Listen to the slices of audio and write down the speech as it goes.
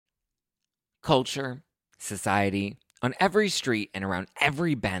Culture, society, on every street and around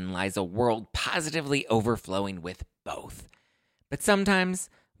every bend lies a world positively overflowing with both. But sometimes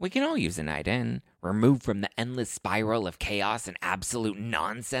we can all use a night in, removed from the endless spiral of chaos and absolute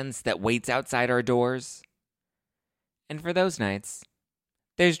nonsense that waits outside our doors. And for those nights,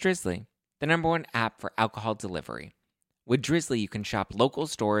 there's Drizzly, the #1 app for alcohol delivery. With Drizzly, you can shop local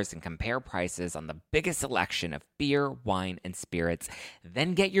stores and compare prices on the biggest selection of beer, wine, and spirits,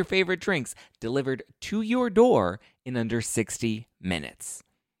 then get your favorite drinks delivered to your door in under 60 minutes.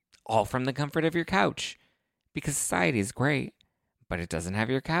 All from the comfort of your couch. Because society is great, but it doesn't have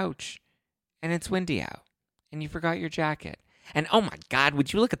your couch. And it's windy out. And you forgot your jacket. And oh my God,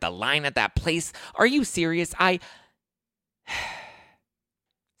 would you look at the line at that place? Are you serious?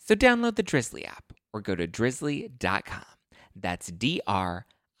 So download the Drizzly app or go to drizzly.com. That's DRIZLY.com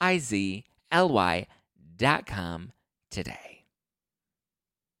today.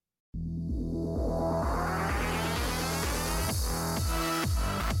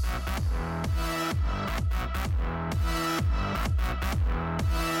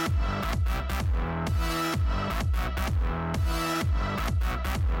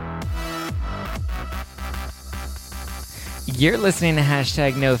 You're listening to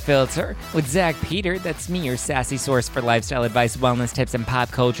 #NoFilter with Zach Peter. That's me, your sassy source for lifestyle advice, wellness tips, and pop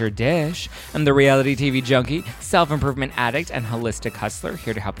culture dish. I'm the reality TV junkie, self-improvement addict, and holistic hustler,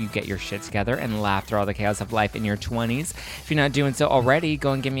 here to help you get your shit together and laugh through all the chaos of life in your 20s. If you're not doing so already,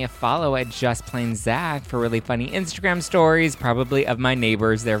 go and give me a follow at Just Plain Zach for really funny Instagram stories, probably of my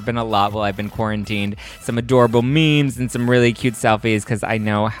neighbors. There have been a lot while I've been quarantined. Some adorable memes and some really cute selfies because I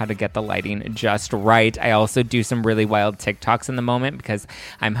know how to get the lighting just right. I also do some really wild TikToks in the moment because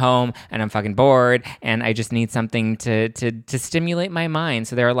I'm home and I'm fucking bored and I just need something to stimulate my mind.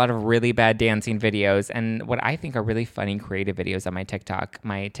 So there are a lot of really bad dancing videos and what I think are really funny creative videos on my TikTok.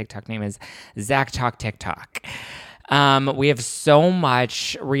 My TikTok name is Zach Talk TikTok. We have so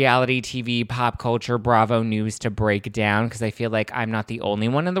much reality TV, pop culture, Bravo news to break down because I feel like I'm not the only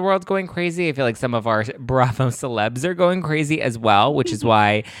one in the world going crazy. I feel like some of our Bravo celebs are going crazy as well, which is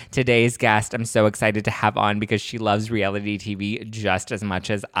why today's guest I'm so excited to have on because she loves reality TV just as much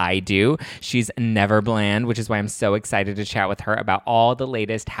as I do. She's never bland, which is why I'm so excited to chat with her about all the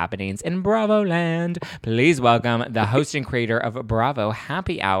latest happenings in Bravo land. Please welcome the host and creator of Bravo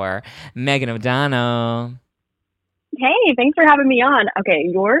Happy Hour, Megan O'Donnell. Hey, thanks for having me on. Okay,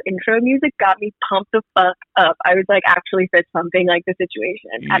 your intro music got me pumped the fuck up. I was like actually fit something like the situation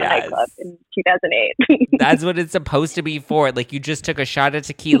at a nightclub in 2008. That's what it's supposed to be for. Like you just took a shot of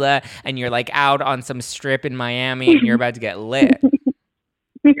tequila and you're like out on some strip in Miami and you're about to get lit.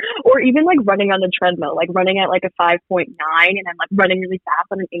 Or even like running on the treadmill, like running at like a 5.9 and I'm like running really fast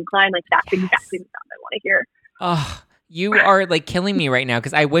on an incline. Like that's exactly the sound I want to hear. Oh, you are like killing me right now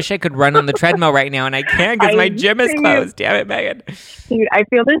because I wish I could run on the treadmill right now and I can't because my gym is closed. Damn it, Megan. Dude, I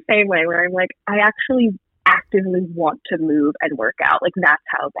feel the same way where I'm like, I actually actively want to move and work out. Like that's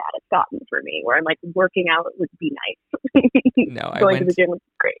how bad it's gotten for me where I'm like working out would be nice. No, Going to the gym was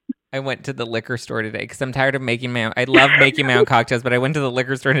great. I went to the liquor store today because I'm tired of making my own. I love making my own cocktails, but I went to the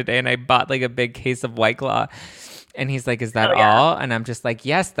liquor store today and I bought like a big case of White Claw. And he's like, "Is that all?" And I'm just like,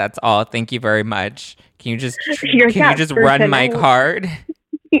 "Yes, that's all. Thank you very much. Can you just run my card?"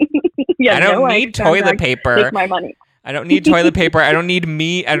 Yeah, I don't need toilet paper. Take my money. I don't need toilet paper. I don't need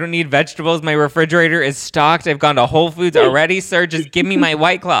meat. I don't need vegetables. My refrigerator is stocked. I've gone to Whole Foods already, sir. Just give me my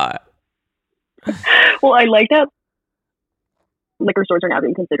White Claw. Well, I like that liquor stores are now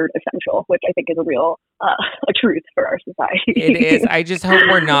being considered essential, which I think is a real a truth for our society. It is. I just hope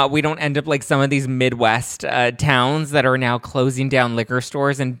we don't end up like some of these Midwest towns that are now closing down liquor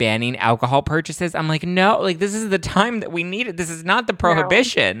stores and banning alcohol purchases. I'm like, no, like this is the time that we need it. This is not the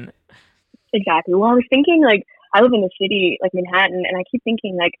prohibition. No. Exactly. Well, I was thinking like I live in the city, like Manhattan, and I keep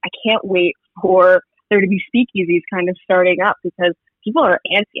thinking like I can't wait for there to be speakeasies kind of starting up because people are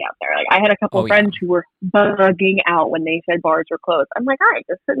antsy out there. Like I had a couple of friends who were bugging out when they said bars were closed. I'm like, all right,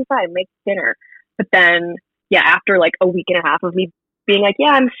 just sit inside and make dinner. But then, yeah, after like a week and a half of me being like,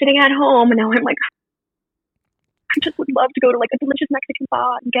 yeah, I'm sitting at home, and now I'm like, I just would love to go to like a delicious Mexican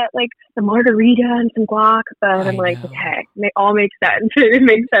spot and get like the margarita and some guac. But I'm like, okay, it all makes sense. It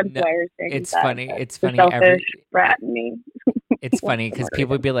makes sense why you're saying it's that. Funny. It's funny. Selfish brat in me. It's funny because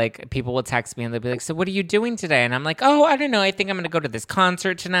people will text me and they'll be like, "So what are you doing today?" And I'm like, "Oh, I don't know. I think I'm going to go to this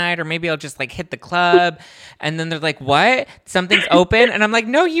concert tonight, or maybe I'll just like hit the club." And then they're like, "What? Something's open?" And I'm like,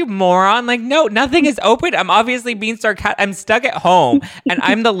 "No, you moron! Like, no, nothing is open. I'm obviously being sarcastic. I'm stuck at home, and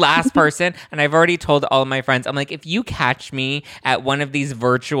I'm the last person." And I've already told all of my friends, I'm like, if you catch me at one of these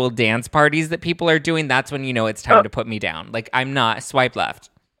virtual dance parties that people are doing, that's when you know it's time to put me down. Like, I'm not. Swipe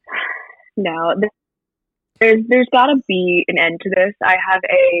left. No, there's got to be an end to this. I have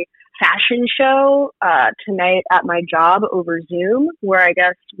a fashion show tonight at my job over Zoom, where I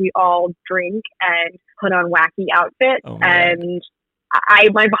guess we all drink and put on wacky outfits. Oh And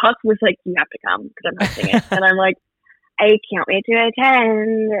my boss was like, "You have to come because I'm hosting it," and I'm like, "I can't wait to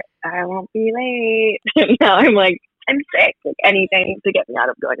attend. I won't be late." Now I'm like, I'm sick. Like anything to get me out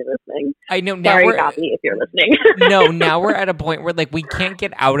of going to this thing. I know. Now Sorry, Kathy, if you're listening. No, now we're at a point where like we can't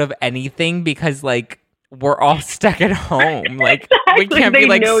get out of anything because like we're all stuck at home. Like we can't be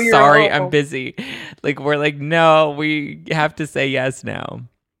like, sorry, I'm busy. Like we're like, no, we have to say yes now.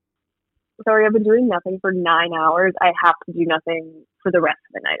 Sorry, I've been doing nothing for 9 hours. I have to do nothing for the rest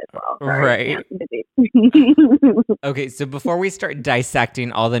of the night as well. Sorry, right. I'm busy. Okay, so before we start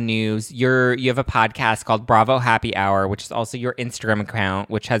dissecting all the news, you have a podcast called Bravo Happy Hour, which is also your Instagram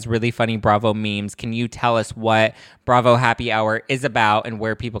account, which has really funny Bravo memes. Can you tell us what Bravo Happy Hour is about and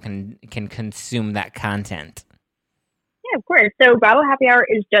where people can consume that content? Yeah, of course. So Bravo Happy Hour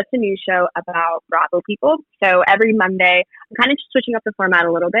is just a news show about Bravo people. So every Monday, I'm kind of just switching up the format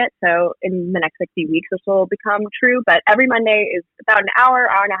a little bit. So in the next few weeks, this will become true. But every Monday is about an hour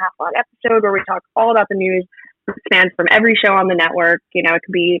and a half long episode where we talk all about the news. It spans from every show on the network. You know, it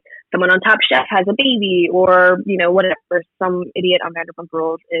could be someone on Top Chef has a baby, or whatever. Some idiot on Vanderpump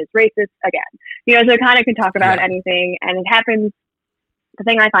Rules is racist again. So it kind of can talk about anything, and it happens. The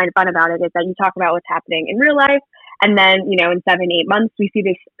thing I find fun about it is that you talk about what's happening in real life. And then, in 7-8 months, we see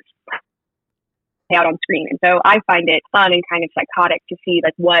this play out on screen. And so I find it fun and kind of psychotic to see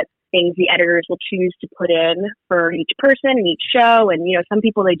like what things the editors will choose to put in for each person and each show. And, some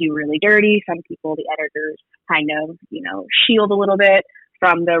people they do really dirty. Some people the editors kind of, shield a little bit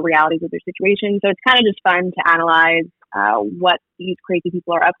from the realities of their situation. So it's kind of just fun to analyze what these crazy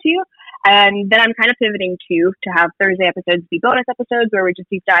people are up to. And then I'm kind of pivoting to have Thursday episodes be bonus episodes where we just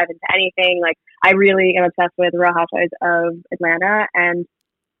deep dive into anything. Like I really am obsessed with Real Housewives of Atlanta, and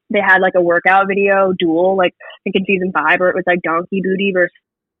they had like a workout video duel, like I think in season 5, where it was like donkey booty versus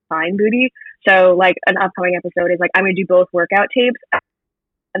fine booty. So like an upcoming episode is like I'm going to do both workout tapes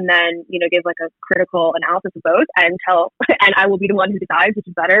and then, give like a critical analysis of both and I will be the one who decides which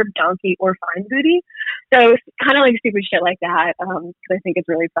is better, donkey or fine booty. So it's kind of like stupid shit like that. Cause I think it's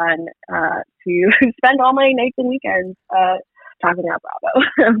really fun, to spend all my nights and weekends, talking about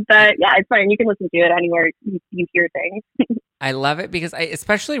Bravo. But yeah, it's fun. You can listen to it anywhere you hear things. I love it because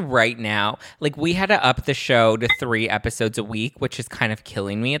especially right now, like we had to up the show to 3 episodes a week, which is kind of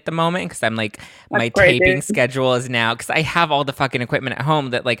killing me at the moment because I'm like, my taping schedule is now, because I have all the fucking equipment at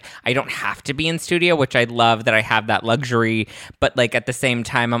home that like I don't have to be in studio, which I love that I have that luxury. But like at the same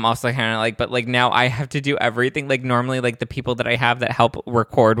time, I'm also kind of like, but like now I have to do everything. Like normally, like the people that I have that help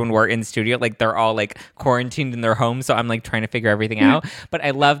record when we're in studio, like they're all like quarantined in their home. So I'm like trying to figure everything out. But I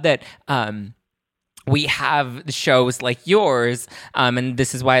love that, we have shows like yours, and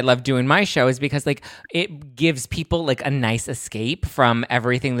this is why I love doing my show, is because like it gives people like a nice escape from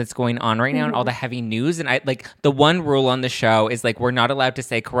everything that's going on right now and all the heavy news. And I like the one rule on the show is like we're not allowed to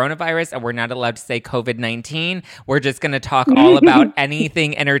say coronavirus and we're not allowed to say COVID-19. We're just going to talk all about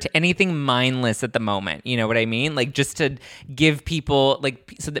anything anything mindless at the moment. You know what I mean? Like just to give people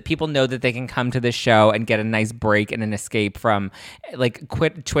like so that people know that they can come to this show and get a nice break and an escape from like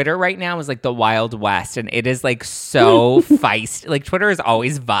Twitter right now is like the Wild West. And it is like so feisty. Like Twitter is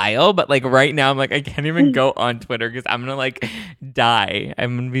always vile, but like right now I'm like I can't even go on Twitter because I'm gonna like die.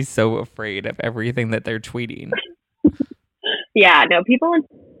 I'm gonna be so afraid of everything that they're tweeting. Yeah, no, people on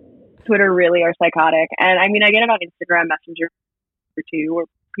Twitter really are psychotic. And I mean I get it on Instagram Messenger too, where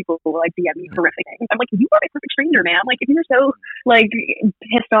people will like DM me horrific things. I'm like, you are a perfect stranger, man. Like if you're so like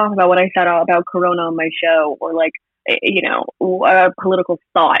pissed off about what I said about Corona on my show, or like a political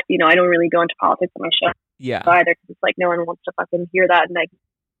thought. I don't really go into politics on my show either because it's like no one wants to fucking hear that. And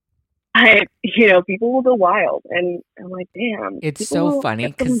people will go wild. And I'm like, damn. It's so funny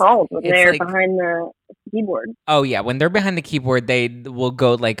because when they're like, behind the keyboard. Oh yeah, when they're behind the keyboard, they will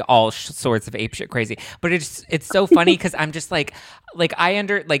go like all sorts of apeshit crazy. But it's so funny because I'm just like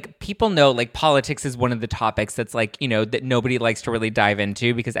people know like politics is one of the topics that's like that nobody likes to really dive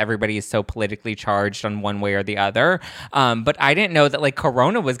into because everybody is so politically charged on one way or the other. But I didn't know that like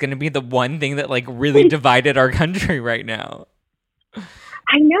Corona was going to be the one thing that like really divided our country right now.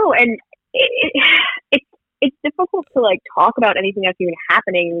 I know, and it's difficult to like talk about anything that's even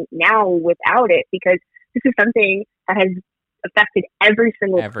happening now without it, because this is something that has affected every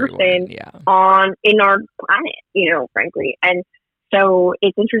single person in our planet, frankly. And so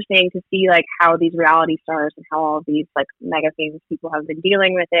it's interesting to see like how these reality stars and how all of these like mega famous people have been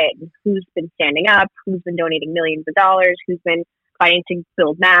dealing with it, and who's been standing up, who's been donating millions of dollars, who's been fighting to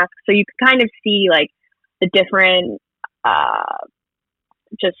build masks. So you can kind of see like the different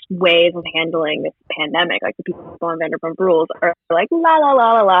just ways of handling this pandemic. Like the people on Vanderpump Rules are like la la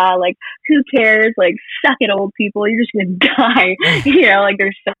la la la, like who cares? Like suck it, old people. You're just gonna die. Like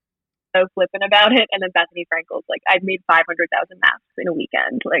they're so flippant about it. And then Bethany Frankel's like, I've made 500,000 masks in a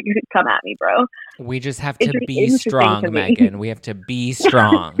weekend. Like, come at me, bro. We just have to be strong, Megan. We have to be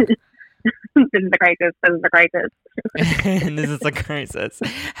strong. This is the crisis. This is the crisis. This is a crisis.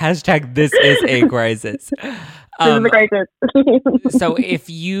 Hashtag this is a crisis. This is the crisis. So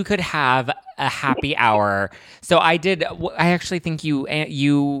if you could have a happy hour. So I actually think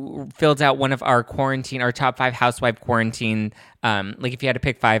you filled out one of our top 5 housewife quarantine. Like if you had to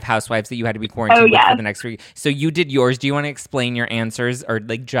pick 5 housewives that you had to be quarantined with for the next week. So you did yours. Do you want to explain your answers or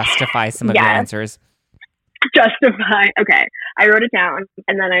like justify some of your answers? Justify. Okay. I wrote it down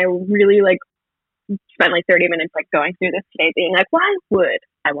and then I really like spent like 30 minutes like going through this today being like, why would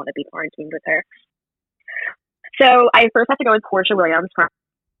I want to be quarantined with her? So I first have to go with Portia Williams from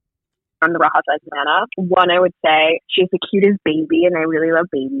the Real Housewives of Atlanta. One, I would say she's the cutest baby and I really love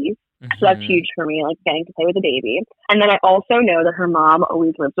babies. Mm-hmm. So that's huge for me, like getting to play with a baby. And then I also know that her mom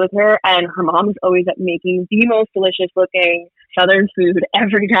always lives with her and her mom is always at making the most delicious looking Southern food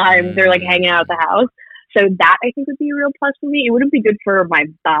every time they're like hanging out at the house. So that I think would be a real plus for me. It wouldn't be good for my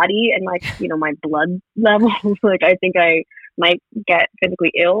body and like, my blood levels. Like I think I might get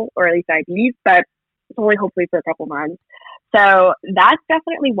physically ill or at least diabetes, but it's only hopefully for a couple months. So that's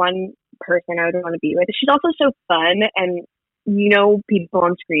definitely one person I would want to be with. She's also so fun and people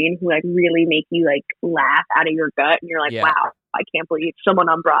on screen who like really make you like laugh out of your gut and you're like, wow, I can't believe someone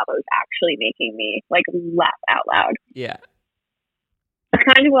on Bravo is actually making me like laugh out loud. Yeah. That's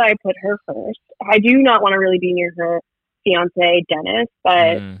kind of why I put her first. I do not want to really be near her fiance, Dennis,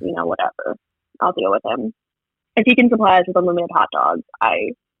 but, whatever. I'll deal with him. If he can supply us with unlimited hot dogs,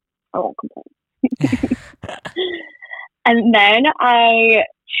 I won't complain. And then I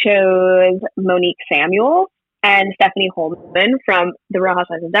chose Monique Samuel and Stephanie Holman from the Real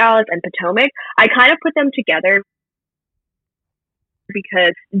Housewives of Dallas and Potomac. I kind of put them together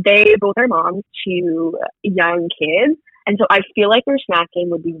because they both are moms to young kids. And so I feel like their snack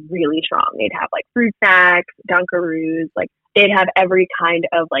game would be really strong. They'd have like fruit snacks, Dunkaroos, like they'd have every kind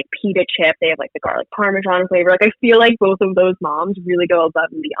of like pita chip. They have like the garlic parmesan flavor. Like I feel like both of those moms really go above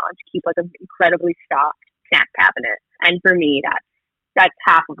and beyond to keep like an incredibly stocked snack cabinet. And for me, that's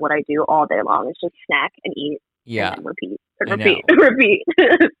half of what I do all day long is just snack and eat. Yeah. And repeat. And repeat.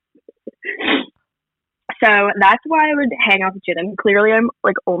 So that's why I would hang out with Jim. Clearly, I'm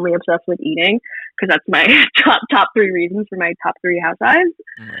like only obsessed with eating because that's my top 3 reasons for my top 3 housewives.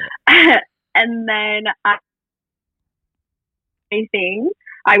 And then I think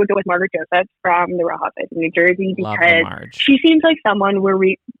I would go with Margaret Joseph from the Real Housewives of New Jersey because she seems like someone where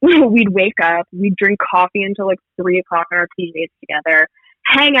we'd wake up, we'd drink coffee until like 3 o'clock on our PJs together,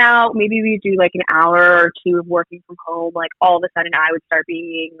 hang out, maybe we do like an hour or 2 of working from home. Like all of a sudden I would start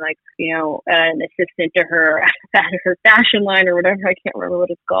being like, an assistant to her at her fashion line or whatever. I can't remember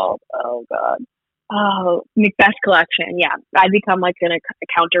what it's called. Oh God. Oh, Macbeth Collection. Yeah. I'd become like an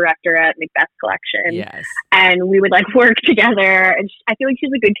account director at Macbeth Collection. Yes. And we would like work together. And I feel like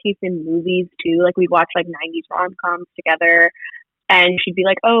she's a good taste in movies too. Like we'd watch like 90s rom-coms together. And she'd be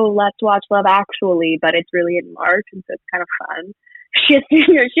like, oh, let's watch Love Actually, but it's really in March. And so it's kind of fun. She has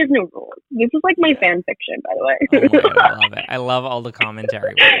no rules. This is like my fan fiction, by the way. Oh my God, I love it. I love all the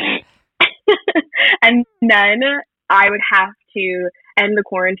commentary. And then I would have to end the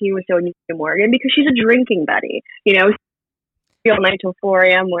quarantine with Sonia Morgan because she's a drinking buddy. All night till 4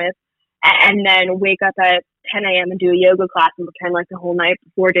 a.m. with, and then wake up at 10 a.m. and do a yoga class and pretend like the whole night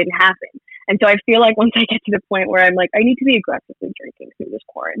before didn't happen. And so I feel like once I get to the point where I'm like, I need to be aggressively drinking through this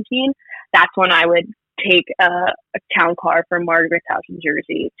quarantine, that's when I would take a town car from Margaret's house in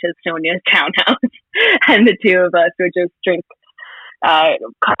Jersey to Sonia's townhouse, and the 2 of us would just drink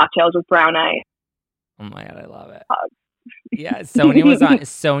cocktails with brown ice. Oh my God, I love it. Yeah, Sonia was on.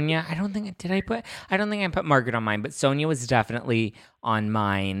 Sonia, I don't think I put Margaret on mine, but Sonia was definitely on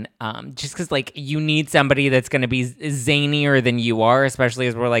mine. Just because like you need somebody that's going to be zanier than you are, especially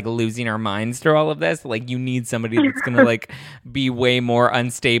as we're like losing our minds through all of this. Like you need somebody that's going to like be way more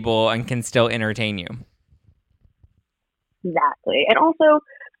unstable and can still entertain you. Exactly, and also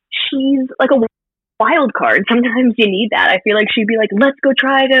she's like a wild card. Sometimes you need that. I feel like she'd be like, let's go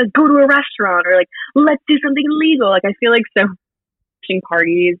try to go to a restaurant or like, let's do something illegal. Like I feel like so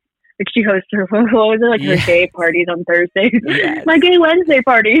parties, Like she hosts her, what was it, like her gay parties on Thursdays? Yes. My gay Wednesday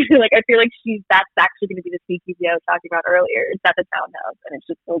party. Like I feel like that's actually going to be the speakeasy I was talking about earlier. It's at the townhouse, and it's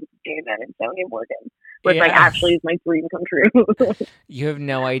just filled with gay men and Tony Morgan, which like actually is my dream come true. You have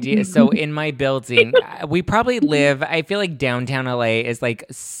no idea. So in my building, we probably live, I feel like downtown LA is like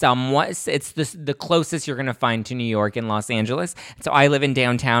somewhat, it's the closest you're going to find to New York and Los Angeles. So I live in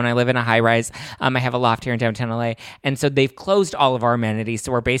downtown. I live in a high rise. I have a loft here in downtown LA. And so they've closed all of our amenities.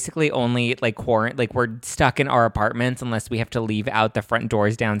 So we're basically only like we're stuck in our apartments unless we have to leave out the front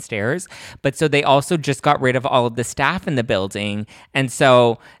doors downstairs. But so they also just got rid of all of the staff in the building. And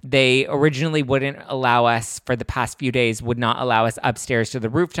so they originally wouldn't allow us, for the past few days, would not allow us upstairs to the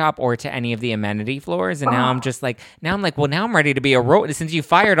rooftop or to any of the amenity floors. And now I'm like, well, now I'm ready to be a since you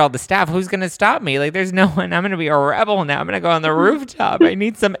fired all the staff, who's going to stop me? Like, there's no one. I'm going to be a rebel now. I'm going to go on the rooftop. I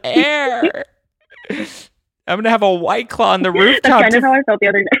need some air. I'm going to have a White Claw on the rooftop. That's kind of how I felt the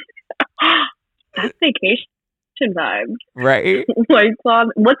other day. That's vacation vibes. Right? White Claw.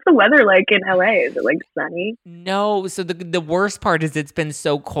 What's the weather like in LA? Is it like sunny? No. So the worst part is it's been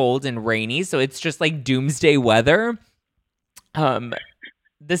so cold and rainy. So it's just like doomsday weather.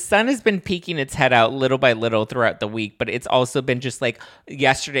 The sun has been peeking its head out little by little throughout the week, but it's also been just like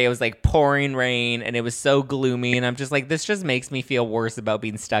yesterday it was like pouring rain and it was so gloomy, and I'm just like, this just makes me feel worse about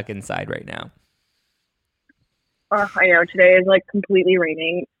being stuck inside right now. I know, today is like completely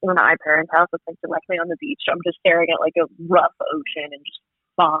raining. We're at my parents' house. It's like directly on the beach. So I'm just staring at like a rough ocean and just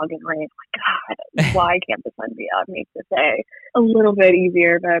fog and rain. Oh my God, why can't the sun be out? It makes this day a little bit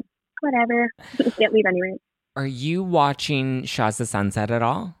easier, but whatever. Can't leave anyway. Are you watching Shaw's the Sunset at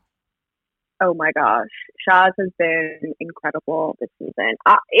all? Oh my gosh. Shaw's has been incredible this season.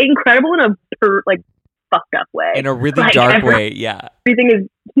 Incredible in a fucked up way. In a really dark way, yeah. Everything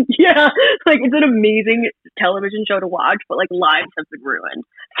is, yeah. Like, it's an amazing television show to watch, but like lives have been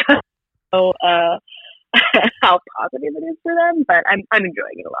ruined. So, how positive it is for them, but I'm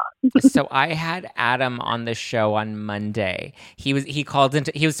enjoying it a lot. So I had Adam on the show on Monday. He was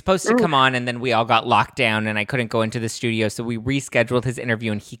supposed to come on, and then we all got locked down and I couldn't go into the studio, so we rescheduled his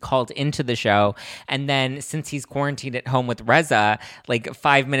interview and he called into the show. And then since he's quarantined at home with Reza, like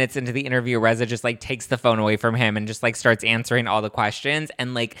 5 minutes into the interview, Reza just like takes the phone away from him and just like starts answering all the questions.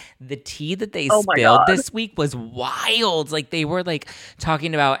 And like the tea that they spilled this week was wild. Like they were like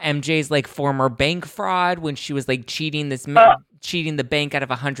talking about MJ's like former bank fraud when she was like cheating the bank out of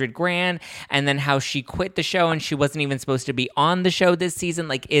 $100,000, and then how she quit the show and she wasn't even supposed to be on the show this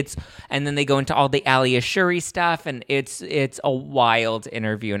season. And then they go into all the Ali Ashuri stuff, and it's a wild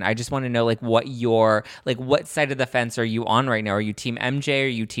interview. And I just want to know what side of the fence are you on right now? Are you team MJ? Are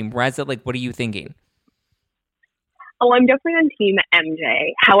you team Reza? Like, what are you thinking? Oh, I'm definitely on team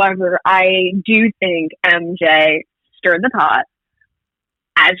MJ. However, I do think MJ stirred the pot,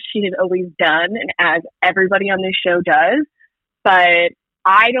 as she has always done and as everybody on this show does. But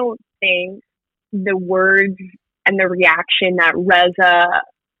I don't think the words and the reaction that Reza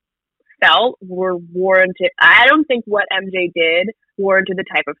felt were warranted. I don't think what MJ did warranted the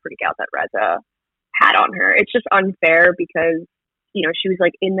type of freak out that Reza had on her. It's just unfair because, you know, she was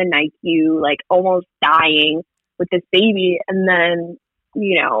like in the NICU, like almost dying with this baby. And then,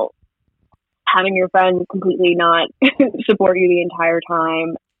 you know, having your friend completely not support you the entire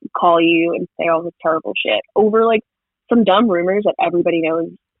time, call you and say all this terrible shit over like some dumb rumors that everybody knows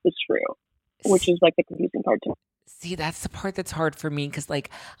is true, which is like the confusing part too. See, that's the part that's hard for me because like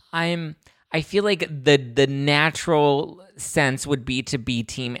I feel like the natural sense would be to be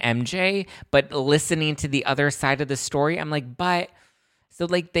team MJ, but listening to the other side of the story, I'm like, but so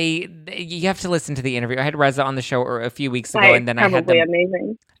like you have to listen to the interview. I had Reza on the show a few weeks ago, and then I had them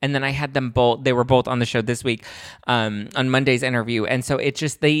amazing. And then I had them both. They were both on the show this week, on Monday's interview. And so it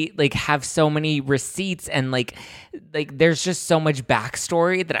just they like have so many receipts and like there's just so much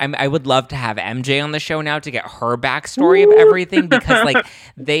backstory that I would love to have MJ on the show now to get her backstory of everything, because like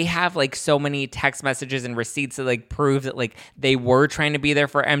they have like so many text messages and receipts that like prove that like they were trying to be there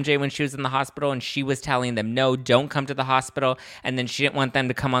for MJ when she was in the hospital, and she was telling them no, don't come to the hospital, and then she didn't want them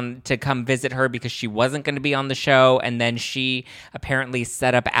to come visit her because she wasn't going to be on the show, and then she apparently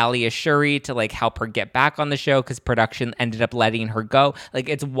set up Ali Ashuri to like help her get back on the show because production ended up letting her go. Like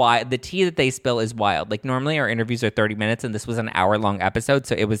it's wild. The tea that they spill is wild. Like normally our interviews are 30 minutes and this was an hour-long episode,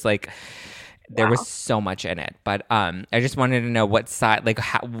 so it was like there was so much in it. But I just wanted to know what side, like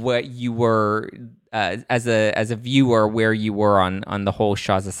what you were as a viewer, where you were on the whole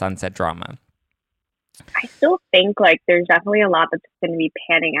Shaw's the Sunset drama. I still think like there's definitely a lot that's going to be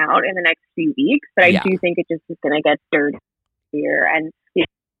panning out in the next few weeks, but I do think it just is going to get dirtier and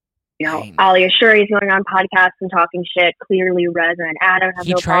I Ali know. is sure he's going on podcasts and talking shit. Clearly, Reza and Adam have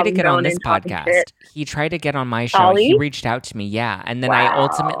He no tried to problem get on going this and talking shit. podcast. He tried to get on my show. He Ali? reached out to me, yeah. And then Wow.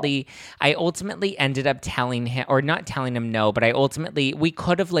 I ultimately ended up telling him, or not telling him no, but I ultimately, we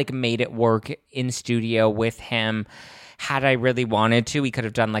could have like made it work in studio with him. Had I really wanted to, we could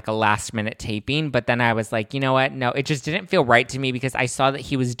have done like a last minute taping. But then I was like, you know what? No, it just didn't feel right to me because I saw that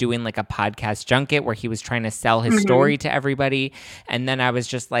he was doing like a podcast junket where he was trying to sell his Hmm. story to everybody. And then I was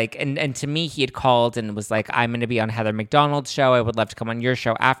just like, and to me, he had called and was like, I'm going to be on Heather McDonald's show. I would love to come on your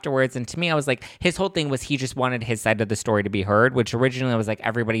show afterwards. And to me, I was like, his whole thing was he just wanted his side of the story to be heard, which originally I was like,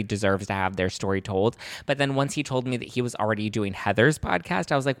 everybody deserves to have their story told. But then once he told me that he was already doing Heather's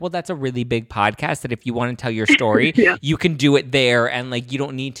podcast, I was like, well, that's a really big podcast that if you want to tell your story, Yeah. you can do it there, and like you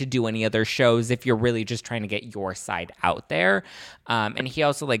don't need to do any other shows if you're really just trying to get your side out there. And he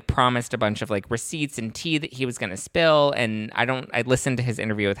also like promised a bunch of like receipts and tea that he was going to spill, and I listened to his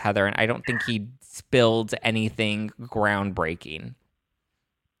interview with Heather and I don't think he spilled anything groundbreaking.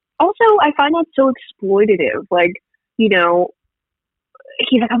 Also, I find that so exploitative. Like, you know,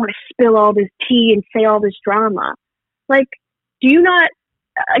 he's like, I want to spill all this tea and say all this drama. Like, do you not,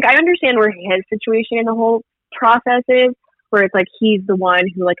 like, I understand where his situation in the whole process is, where it's like he's the one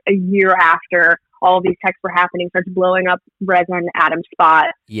who, like, a year after all of these texts were happening, starts blowing up Reza and Adam's spot.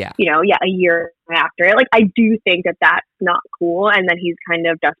 Yeah. A year after it. Like, I do think that that's not cool, and that he's kind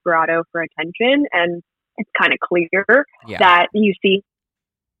of desperado for attention, and it's kind of clear Yeah. that you see.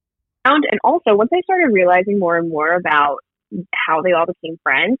 And also, once I started realizing more and more about how they all became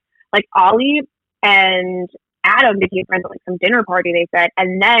friends, like Ollie and Adam became friends at like some dinner party, they said,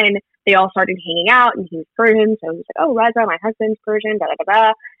 and then they all started hanging out, and he was Persian, so he was like, oh, Reza, my husband's Persian, da da da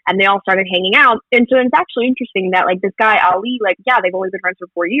da, and they all started hanging out. And so it's actually interesting that like this guy Ali, like, yeah, they've only been friends for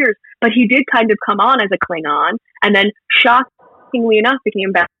 4 years, but he did kind of come on as a Klingon, and then shockingly enough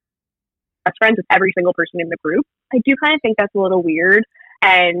became best friends with every single person in the group. I do kind of think that's a little weird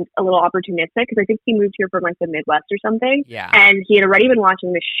and a little opportunistic, because I think he moved here from like the Midwest or something. Yeah. And he had already been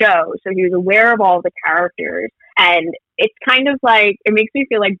watching the show, so he was aware of all the characters. And it's kind of like, it makes me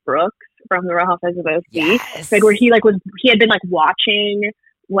feel like Brooks from The Real Housewives of OC, Yes. like where he had been like watching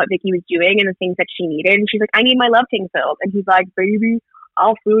what Vicky was doing and the things that she needed, and she's like, I need my love tank filled, and he's like, baby,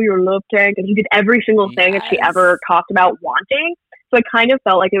 I'll fill your love tank, and he did every single thing that she ever talked about wanting. So I kind of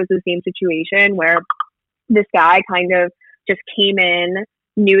felt like it was the same situation where this guy kind of just came in,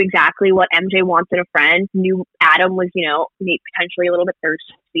 knew exactly what MJ wants in a friend, knew Adam was, potentially a little bit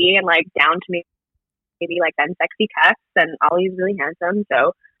thirsty and like down to maybe like then sexy texts, and Ollie's really handsome,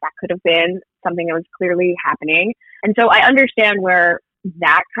 so that could have been something that was clearly happening. And so I understand where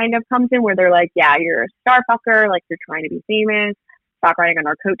that kind of comes in, where they're like, yeah, you're a star fucker, like you're trying to be famous, stop riding on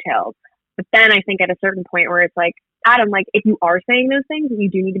our coattails. But then I think at a certain point where it's like, Adam, like, if you are saying those things, you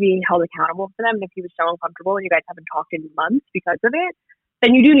do need to be held accountable for them. And if he was so uncomfortable and you guys haven't talked in months because of it,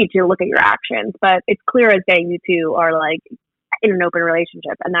 then you do need to look at your actions. But it's clear as day you two are like in an open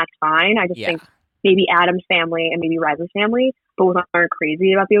relationship, and that's fine. I just think maybe Adam's family and maybe Reza's family both aren't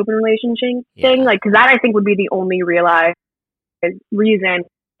crazy about the open relationship thing. Like, because that I think would be the only realized reason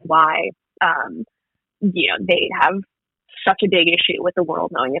why, they have such a big issue with the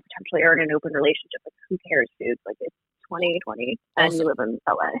world knowing they potentially are in an open relationship. Like, who cares, dude? Like, it's 2020 and also, you live in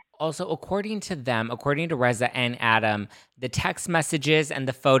LA. Also, according to them, according to Reza and Adam, the text messages and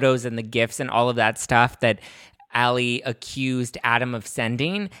the photos and the gifts and all of that stuff that Ali accused Adam of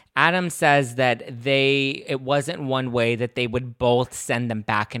sending, Adam says that it wasn't one way, that they would both send them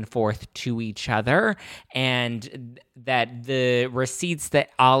back and forth to each other, and that the receipts that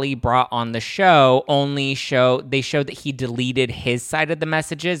Ali brought on the show showed that he deleted his side of the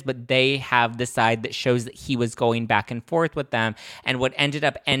messages, but they have the side that shows that he was going back and forth with them. And what ended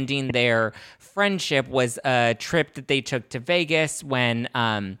up ending their friendship was a trip that they took to Vegas when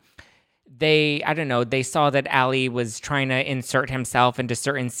they saw that Ali was trying to insert himself into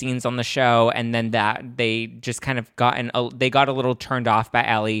certain scenes on the show, and then that they just kind of got a little turned off by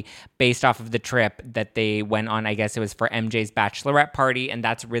Ali based off of the trip that they went on. I guess it was for MJ's bachelorette party, and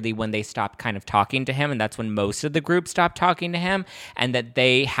that's really when they stopped kind of talking to him, and that's when most of the group stopped talking to him, and that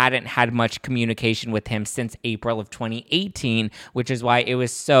they hadn't had much communication with him since April of 2018, which is why it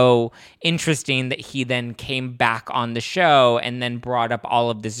was so interesting that he then came back on the show and then brought up all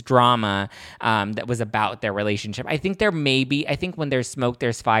of this drama that was about their relationship. I think when there's smoke,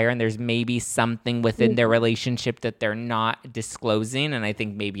 there's fire, and there's maybe something within their relationship that they're not disclosing. And I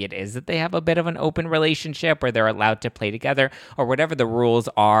think maybe it is that they have a bit of an open relationship where they're allowed to play together or whatever the rules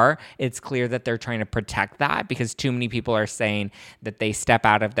are. It's clear that they're trying to protect that, because too many people are saying that they step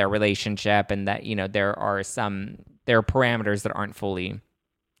out of their relationship and that, there are parameters that aren't fully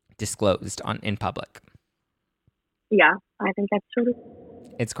disclosed in public. Yeah, I think that's sort of...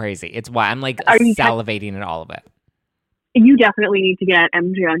 It's crazy. It's why I'm like salivating at all of it. You definitely need to get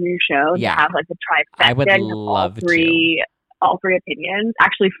MJ on your show and have like the trifecta. I would love all three opinions.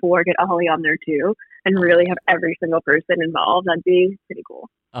 Actually, 4, get Ollie on there too, and really have every single person involved. That'd be pretty cool.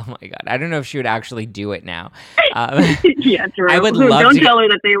 Oh my God. I don't know if she would actually do it now. Yeah, true. I would love Don't tell her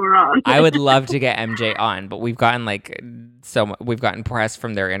that they were on. I would love to get MJ on, but we've gotten we've gotten press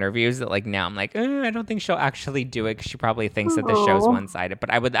from their interviews that like now I'm like, I don't think she'll actually do it because she probably thinks that the show's one-sided. But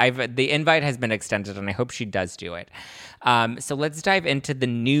the invite has been extended and I hope she does do it. So let's dive into the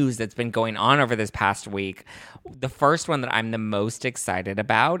news that's been going on over this past week. The first one that I'm the most excited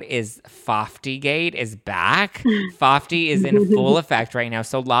about is Fofty-gate is back. Fofty is in full effect right now.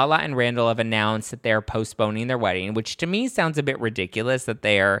 So Lala and Randall have announced that they're postponing their wedding, which to me sounds a bit ridiculous that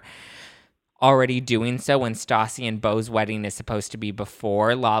they're already doing so when Stassi and Beau's wedding is supposed to be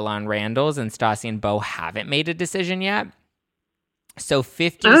before Lala and Randall's, and Stassi and Beau haven't made a decision yet. So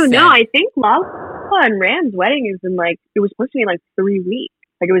 50 Oh, no, I think Lala and Rand's wedding is in it was supposed to be in 3 weeks.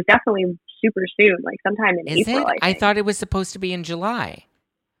 It was definitely super soon, sometime in April. I thought it was supposed to be in July.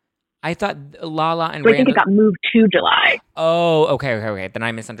 I thought Lala and Randall... I think it got moved to July. Oh, okay. Then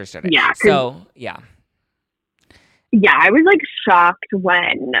I misunderstood it. Yeah. So, yeah. Yeah, I was shocked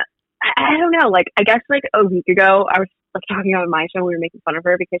when... I don't know, I guess a week ago, I was talking on my show, we were making fun of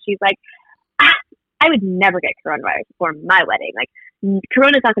her because she's like, I would never get coronavirus before my wedding.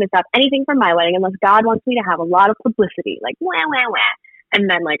 Corona's not going to stop anything from my wedding unless God wants me to have a lot of publicity. Wah, wah, wah. And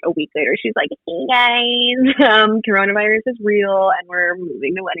then a week later, she's like, hey guys, coronavirus is real and we're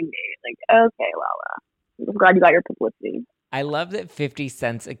moving the wedding date. Okay, Lala, I'm glad you got your publicity. I love that 50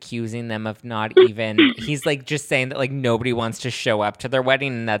 Cent's accusing them of not even, he's just saying that nobody wants to show up to their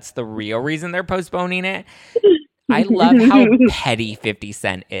wedding and that's the real reason they're postponing it. I love how petty 50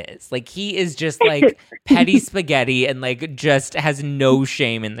 Cent is. He is just petty spaghetti and just has no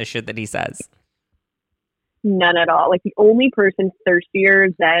shame in the shit that he says. None at all. The only person thirstier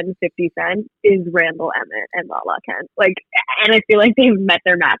than 50 Cent is Randall Emmett and Lala Kent. And I feel like they've met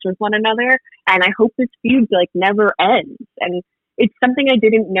their match with one another. And I hope this feud never ends. And it's something I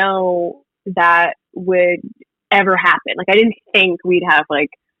didn't know that would ever happen. I didn't think we'd have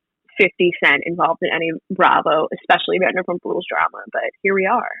 50 Cent involved in any Bravo, especially Vanderpump Rules drama. But here we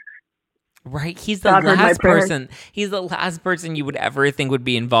are. Right, he's the last person. He's the last person you would ever think would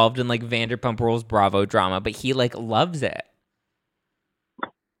be involved in Vanderpump Rules Bravo drama, but he loves it.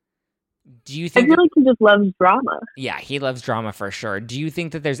 Do you think? I feel he just loves drama. Yeah, he loves drama for sure. Do you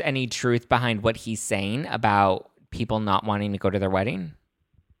think that there's any truth behind what he's saying about people not wanting to go to their wedding?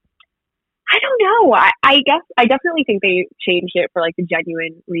 I don't know. I guess I definitely think they changed it for the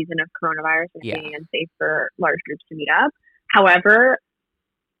genuine reason of coronavirus and being unsafe for large groups to meet up. However,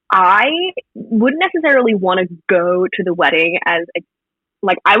 I wouldn't necessarily want to go to the wedding as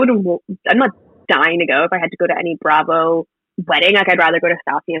I'm not dying to go if I had to go to any Bravo wedding. I'd rather go to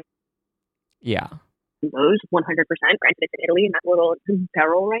Stassi and those 100%. Granted, it's in Italy and that's a little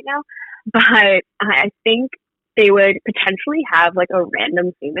peril right now, but I think they would potentially have a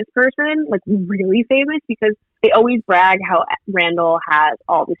random famous person, really famous, because they always brag how Randall has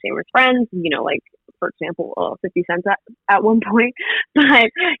all these famous friends, for example, 50 Cent at one point,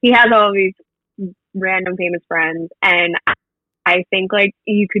 but he has all these random famous friends, and I think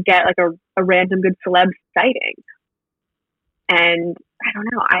you could get a random good celeb sighting, and I don't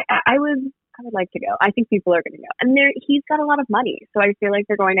know, I would like to go. I think people are going to go, and he's got a lot of money, so I feel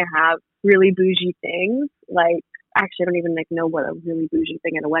they're going to have really bougie things. Actually, I don't even know what a really bougie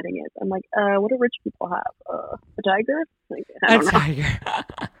thing at a wedding is. I'm what do rich people have? A tiger? I don't know. Tiger.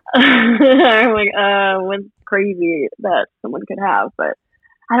 I'm what's crazy that someone could have, but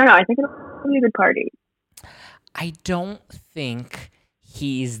I don't know. I think it'll be a good party. I don't think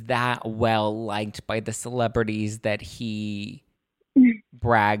he's that well liked by the celebrities that he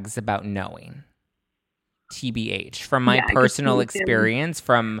brags about knowing. TBH, from my personal experience,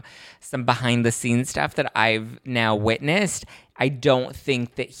 from some behind the scenes stuff that I've now witnessed, I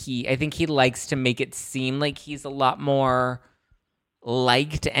think he likes to make it seem like he's a lot more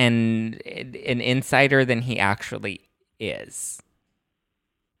liked and an insider than he actually is.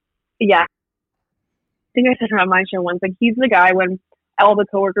 Yeah. I think I said it on my show once, he's the guy when all the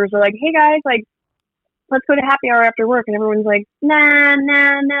coworkers are hey guys, let's go to happy hour after work. And everyone's nah.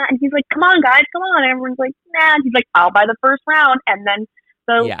 And he's come on, guys, come on. And everyone's nah. And he's I'll buy the first round. And then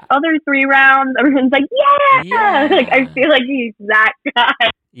the other 3 rounds, everyone's yeah. I feel he's that guy.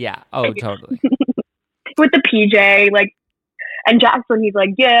 Yeah. Oh, totally. With the PJ, and Jackson, he's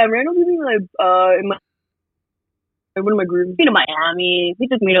yeah, Randall gave me one of my groups, to Miami. He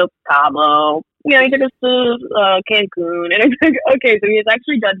took me to Cabo. He took us to Cancun. And I'm like, okay, so he has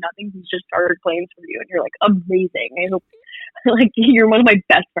actually done nothing. He's just chartered planes for you. And you're like, amazing. I hope, you're one of my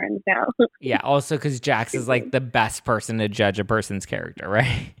best friends now. Yeah, also because Jax is, the best person to judge a person's character,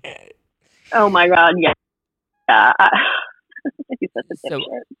 right? Oh, my God, yeah. He's such a so,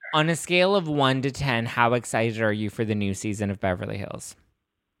 on a scale of 1 to 10, how excited are you for the new season of Beverly Hills?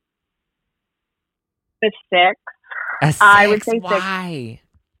 A 6. A 6? I would say 6. Why?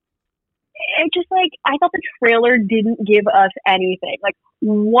 It's just I thought the trailer didn't give us anything.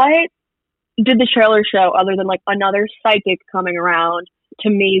 What did the trailer show other than another psychic coming around to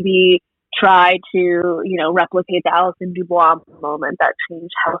maybe try to, replicate the Alison Dubois moment that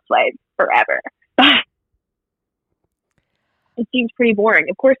changed Housewives forever? It seems pretty boring.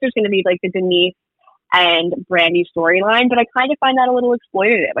 Of course, there's going to be the Denise and Brandy storyline, but I kind of find that a little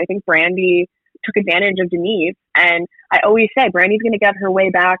exploitative. I think Brandy took advantage of Denise, and I always say Brandy's going to get her way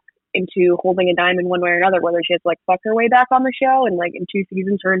back into holding a diamond one way or another, whether she has to fuck her way back on the show and in 2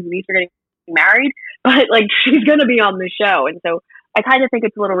 seasons her and Denise are getting married, but she's going to be on the show. And so I kind of think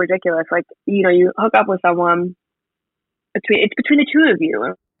it's a little ridiculous. You hook up with someone, it's between the two of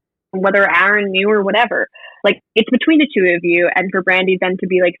you, whether Aaron knew or whatever. It's between the two of you, and for Brandy then to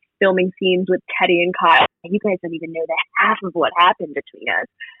be filming scenes with Teddy and Kyle, you guys don't even know the half of what happened between us.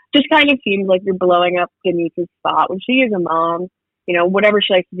 Just kind of seems like you're blowing up Denise's spot when she is a mom. Whatever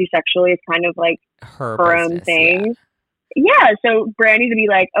she likes to do sexually is kind of her own thing. Yeah, so Brandy to be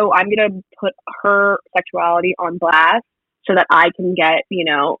oh, I'm going to put her sexuality on blast so that I can get,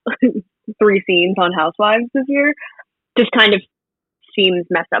 3 scenes on Housewives this year, just kind of seems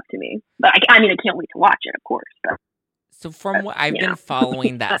messed up to me. But I can't wait to watch it, of course. But. So from what I've been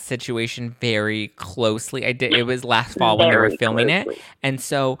following that situation very closely, it was last fall when they were filming it. And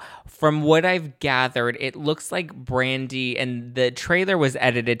so from what I've gathered, it looks like Brandy, and the trailer was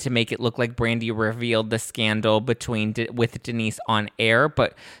edited to make it look like Brandy revealed the scandal with Denise on air.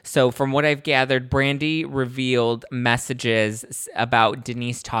 But so from what I've gathered, Brandy revealed messages about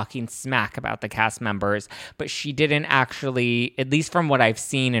Denise talking smack about the cast members, but she didn't actually, at least from what I've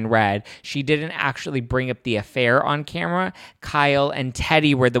seen and read, she didn't actually bring up the affair on camera. Kyle and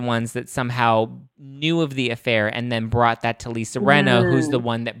Teddy were the ones that somehow knew of the affair and then brought that to Lisa Rinna, who's the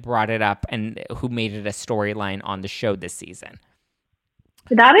one that brought it up and who made it a storyline on the show this season.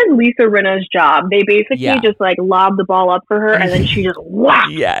 That is Lisa Rinna's job. They basically just lob the ball up for her and then she just whack.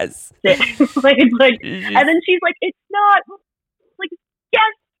 Yes. And then she's it's not. Yes.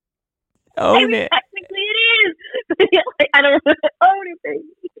 Own it. Technically it is. I don't know. Own it, baby.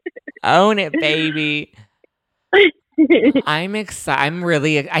 Own it, baby. I'm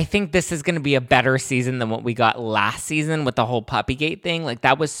excited. I think this is going to be a better season than what we got last season with the whole Puppygate thing.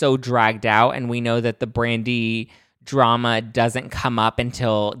 That was so dragged out, and we know that the Brandy drama doesn't come up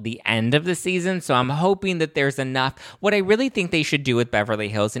until the end of the season. So I'm hoping that there's enough. What I really think they should do with Beverly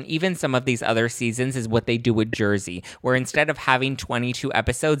Hills and even some of these other seasons is what they do with Jersey, where instead of having 22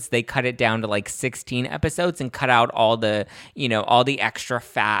 episodes, they cut it down to 16 episodes and cut out all the, all the extra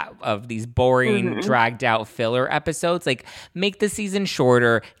fat of these boring, dragged out filler episodes. Make the season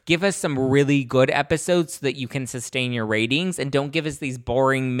shorter, give us some really good episodes so that you can sustain your ratings, and don't give us these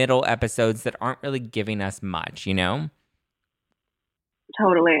boring middle episodes that aren't really giving us much,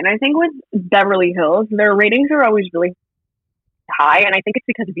 Totally. And I think with Beverly Hills, their ratings are always really high. And I think it's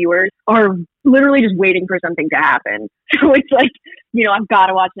because viewers are literally just waiting for something to happen. So it's I've got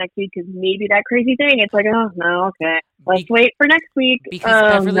to watch next week because maybe that crazy thing. It's oh, no, okay. Let's wait for next week.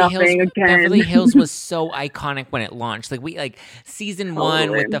 Because Beverly Hills was so iconic when it launched. Season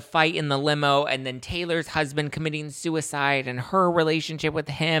 1 with the fight in the limo, and then Taylor's husband committing suicide and her relationship with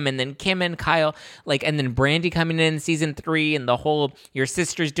him, and then Kim and Kyle, and then Brandy coming in season 3, and the whole your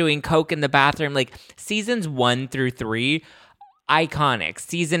sister's doing coke in the bathroom. Seasons 1 through 3. Iconic.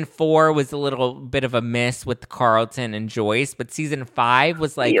 Season 4 was a little bit of a miss with Carlton and Joyce, but season 5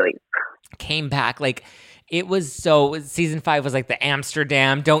 was came back. It was season 5 was the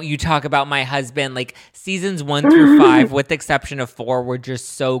Amsterdam, don't you talk about my husband. Seasons 1 through 5, with the exception of 4, were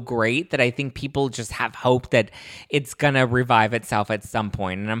just so great that I think people just have hope that it's going to revive itself at some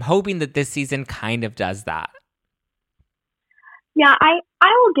point. And I'm hoping that this season kind of does that. Yeah, I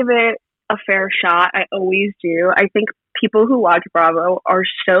will give it a fair shot. I always do. I think people who watch Bravo are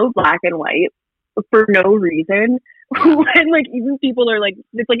so black and white for no reason. When even people are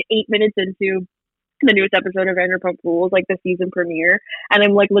it's 8 minutes into the newest episode of Vanderpump Rules, the season premiere, and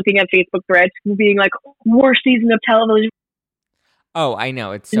I'm looking at Facebook threads being worst season of television. Oh, I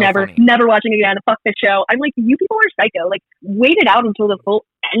know, it's so funny. Never watching again. Fuck the show. I'm you people are psycho. Wait it out until the full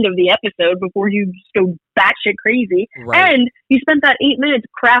end of the episode before you just go batshit crazy. Right. And you spent that 8 minutes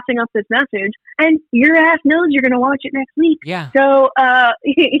crafting up this message, and your ass knows you're going to watch it next week. Yeah. So,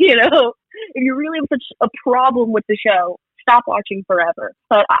 you know, if you really have such a problem with the show, stop watching forever.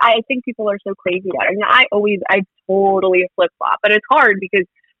 But I think people are so crazy about it. I mean, I totally flip flop, but it's hard because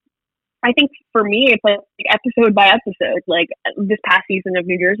I think for me, it's like episode by episode. Like this past season of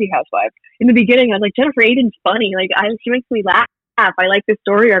New Jersey Housewives, in the beginning, I was like, Jennifer Aydin's funny. Like she makes me laugh. I like the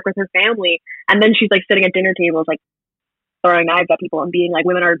story arc with her family, and then she's like sitting at dinner tables, like throwing knives at people and being like,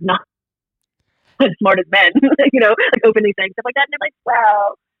 women are not as smart as men, you know, like openly saying stuff like that. And I'm like,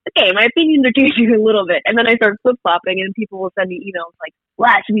 well, okay, my opinions are changing a little bit. And then I start flip flopping, and people will send me emails like,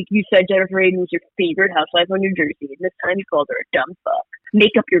 last week you said Jennifer Aydin was your favorite housewife on New Jersey, and this time you called her a dumb fuck.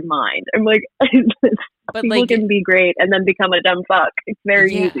 Make up your mind. I'm like, but people can be great and then become a dumb fuck. It's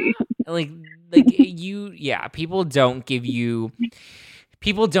very easy.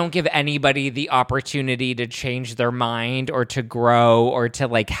 People don't give anybody the opportunity to change their mind or to grow or to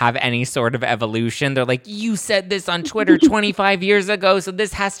like have any sort of evolution. They're like, you said this on Twitter 25 years ago, so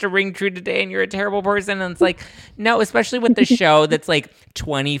this has to ring true today and you're a terrible person. And it's like, no, especially with the show that's like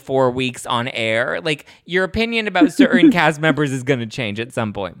 24 weeks on air. Like your opinion about certain cast members is going to change at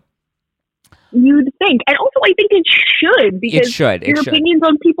some point. You'd think. And also I think it should, because your opinions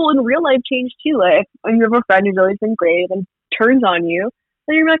on people in real life change too. Like if you have a friend who's always been great and turns on you,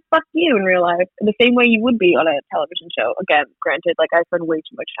 then you're like, fuck you in real life. In the same way you would be on a television show. Again, granted, like I spend way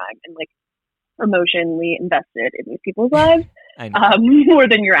too much time and like emotionally invested in these people's lives. More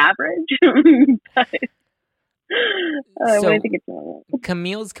than your average. But, I think it's normal.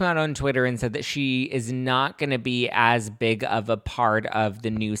 Camille's come out on Twitter and said that she is not going to be as big of a part of the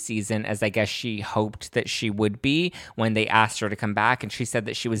new season as I guess she hoped that she would be when they asked her to come back. And she said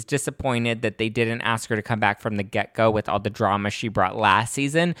that she was disappointed that they didn't ask her to come back from the get-go with all the drama she brought last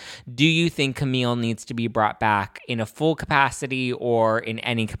season. Do you think Camille needs to be brought back in a full capacity or in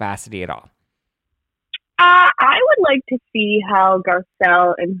any capacity at all? I would like to see how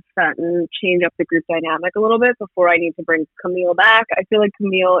Garcelle and Sutton change up the group dynamic a little bit before I need to bring Camille back. I feel like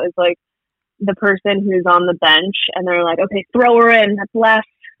Camille is like the person who's on the bench, and they're like, okay, throw her in at the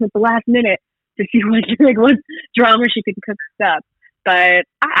last minute to see what drama she can cook up. But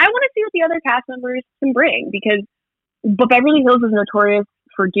I want to see what the other cast members can bring, because what Beverly Hills is notorious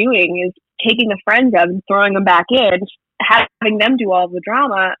for doing is taking a friend of and throwing them back in, having them do all of the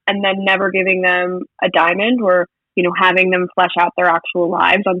drama, and then never giving them a diamond or, you know, having them flesh out their actual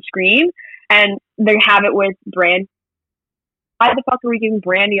lives on screen. And they have it with Brandy. Why the fuck are we giving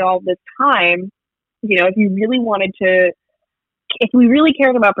Brandy all this time? You know, if we really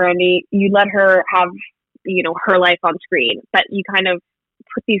cared about Brandy, you let her have, you know, her life on screen. But you kind of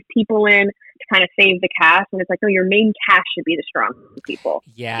put these people in to kind of save the cast, and it's like, no, your main cast should be the strong people.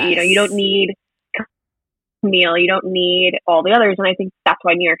 Yes. You know, you don't need Camille, you don't need all the others. And I think that's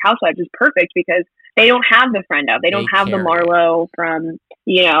why New York Housewives is perfect, because they don't have the friend of, they don't have the Marlo from,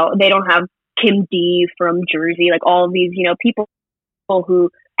 you know, they don't have Kim D from Jersey, like all of these, you know, people who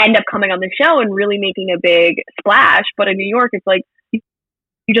end up coming on the show and really making a big splash. But in New York, it's like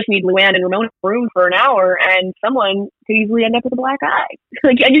you just need Luann and Ramona in a room for an hour, and someone could easily end up with a black eye.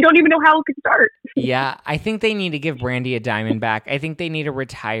 Like, and you don't even know how it could start. Yeah, I think they need to give Brandy a diamond back. I think they need to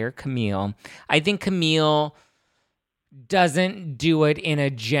retire Camille. I think Camille doesn't do it in a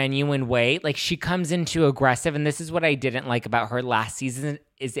genuine way. Like, she comes in too aggressive, and this is what I didn't like about her last season,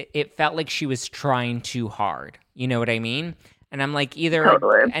 is it felt like she was trying too hard. You know what I mean? And I'm like,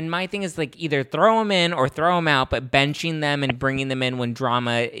 totally. And my thing is like, either throw them in or throw them out, but benching them and bringing them in when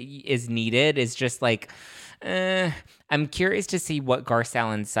drama is needed is just like, I'm curious to see what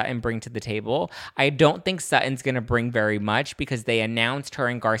Garcelle and Sutton bring to the table. I don't think Sutton's going to bring very much, because they announced her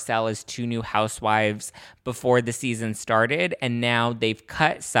and Garcelle as two new housewives before the season started, and now they've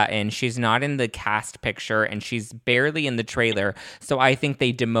cut Sutton. She's not in the cast picture, and she's barely in the trailer, so I think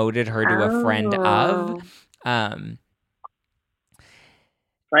they demoted her to a friend of.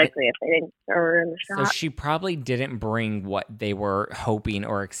 Likely if they didn't throw her in the shot. So she probably didn't bring what they were hoping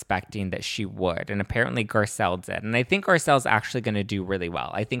or expecting that she would. And apparently Garcelle did. And I think Garcelle's actually going to do really well.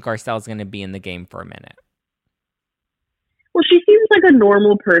 I think Garcelle's going to be in the game for a minute. Well, she seems like a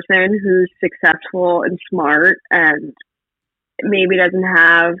normal person who's successful and smart, and maybe doesn't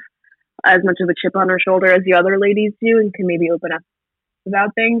have as much of a chip on her shoulder as the other ladies do, and can maybe open up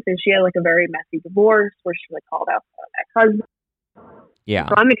about things. And she had like a very messy divorce where she like called out her ex-husband. Yeah.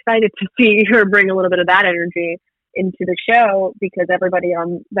 So I'm excited to see her bring a little bit of that energy into the show, because everybody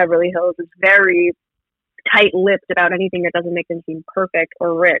on Beverly Hills is very tight-lipped about anything that doesn't make them seem perfect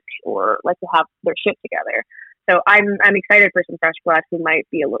or rich or like to have their shit together. So I'm excited for some fresh blood who might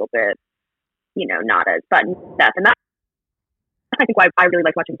be a little bit, not as button deaf. And that's, I think, why I really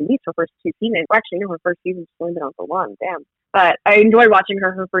like watching Denise her first two seasons. Well, actually, no, her first season's only been on for one. Damn. But I enjoyed watching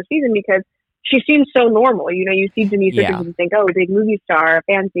her first season because she seems so normal. You see Denise and you think, oh, big movie star,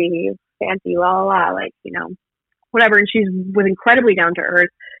 fancy, la la la, like, whatever. And she was incredibly down to earth.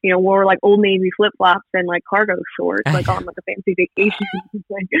 Wore like Old Navy flip flops and like cargo shorts, like on like a fancy vacation,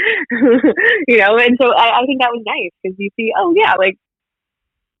 like, And so I think that was nice because you see, oh yeah, like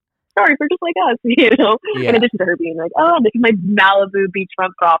stars are just like us, Yeah. In addition to her being like, oh, this is my Malibu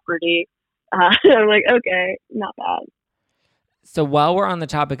beachfront property. I'm like, okay, not bad. So while we're on the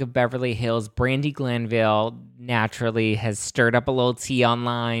topic of Beverly Hills, Brandi Glanville naturally has stirred up a little tea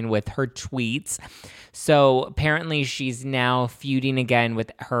online with her tweets. So apparently she's now feuding again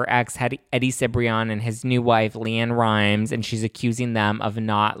with her ex, Eddie Cibrian, and his new wife, Leanne Rimes, and she's accusing them of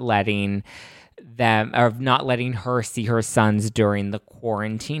not letting her see her sons during the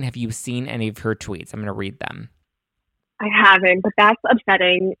quarantine. Have you seen any of her tweets? I'm going to read them. I haven't, but that's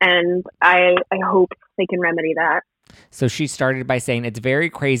upsetting, and I hope they can remedy that. So she started by saying, "It's very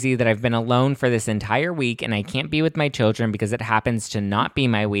crazy that I've been alone for this entire week and I can't be with my children because it happens to not be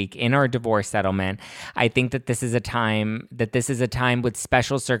my week in our divorce settlement. I think that this is a time with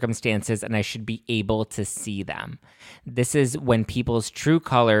special circumstances and I should be able to see them. This is when people's true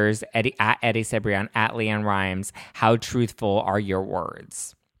colors, Eddie Cibrian, at Leanne Rimes, how truthful are your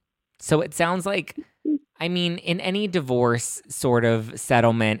words?" So it sounds like, I mean, in any divorce sort of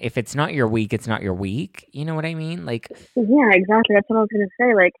settlement, if it's not your week, it's not your week. You know what I mean? Like, yeah, exactly. That's what I was going to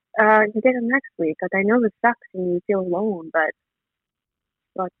say. Like, you get them next week. Like, I know this sucks and you feel alone, but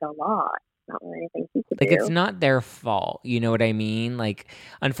it's a lot. Not really anything you could do. It's not their fault. You know what I mean? Like,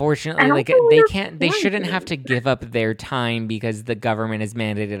 unfortunately, and like they shouldn't have to give up their time because the government has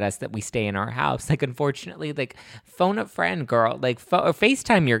mandated us that we stay in our house. Like, unfortunately, like, phone a friend, girl. Like, or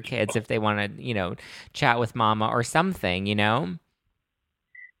FaceTime your kids if they want to, chat with mama or something, Yeah,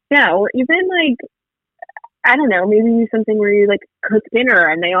 or even like, I don't know, maybe do something where you like cook dinner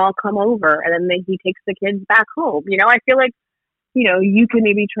and they all come over and then he takes the kids back home. I feel like, you can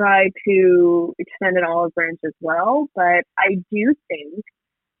maybe try to extend an olive branch as well, but I do think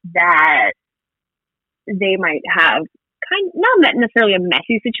that they might have not necessarily a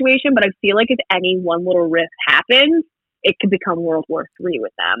messy situation, but I feel like if any one little rift happens, it could become World War III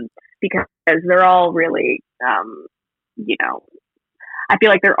with them because they're all really, I feel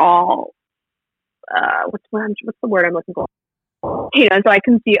like they're all, what's the word I'm looking for? So I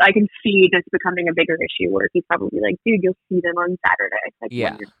can see this becoming a bigger issue where he's probably like, dude, you'll see them on Saturday, like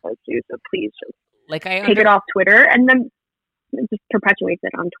when you're supposed to. So please just take it off Twitter, and then it just perpetuates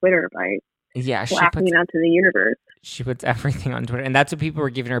it on Twitter by blasting it out to the universe. She puts everything on Twitter, and that's what people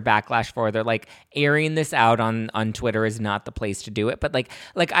were giving her backlash for. They're like, airing this out on Twitter is not the place to do it. But like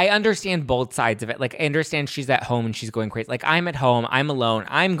I understand both sides of it. Like, I understand she's at home and she's going crazy. Like, I'm at home, I'm alone,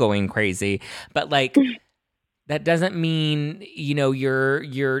 I'm going crazy. But like. That doesn't mean,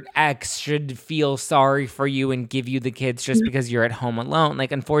 your ex should feel sorry for you and give you the kids just because you're at home alone.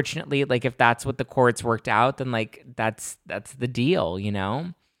 Like, unfortunately, like, if that's what the courts worked out, then like that's the deal,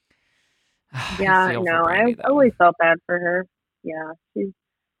 Yeah, no, I've always felt bad for her. Yeah,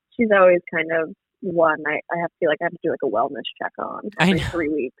 she's always kind of one I feel like I have to do like a wellness check on every 3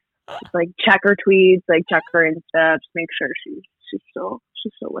 weeks. Just like check her tweets, like check her Insta, just make sure she's still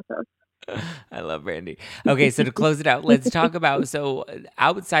with us. I love Brandi. Okay, so to close it out, let's talk about, so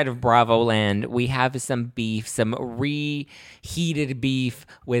outside of Bravo land, we have some beef, some reheated beef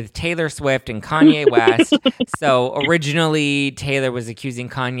with Taylor Swift and Kanye West. So originally, Taylor was accusing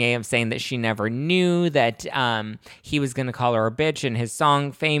Kanye of saying that she never knew that he was going to call her a bitch in his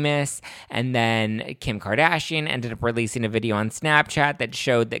song Famous. And then Kim Kardashian ended up releasing a video on Snapchat that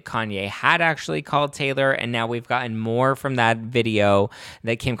showed that Kanye had actually called Taylor. And now we've gotten more from that video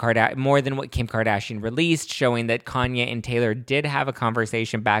that more than what Kim Kardashian released, showing that Kanye and Taylor did have a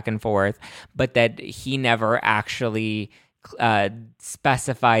conversation back and forth, but that he never actually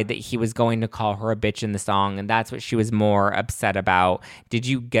specified that he was going to call her a bitch in the song, and that's what she was more upset about. Did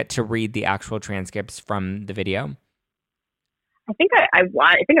you get to read the actual transcripts from the video? I think I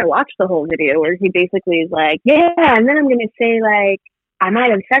watched the whole video where he basically is like, yeah, and then I'm going to say like, I might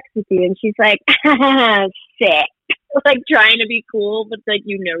have sex with you, and she's like, sick. Like trying to be cool, but like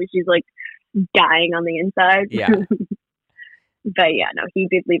she's like dying on the inside. Yeah. But yeah, no, he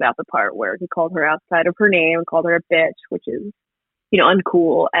did leave out the part where he called her outside of her name and called her a bitch, which is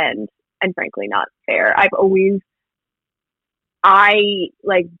uncool and frankly not fair. I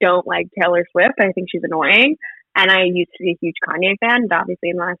like don't like Taylor Swift. I think she's annoying, and I used to be a huge Kanye fan. And obviously,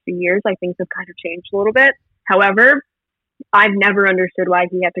 in the last few years, I think they've kind of changed a little bit. However, I've never understood why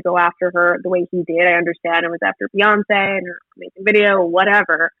he had to go after her the way he did. I understand it was after Beyonce and her amazing video or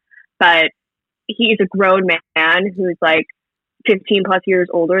whatever, but he's a grown man who's like 15 plus years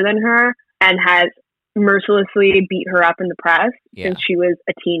older than her and has mercilessly beat her up in the press since she was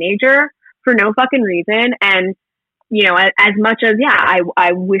a teenager for no fucking reason. And, you know, as much as,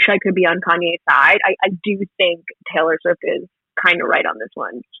 I wish I could be on Kanye's side, I do think Taylor Swift is kind of right on this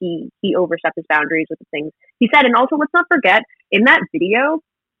one. He overstepped his boundaries with the things he said. And also, let's not forget, in that video,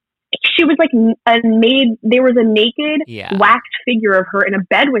 she was like there was a naked waxed figure of her in a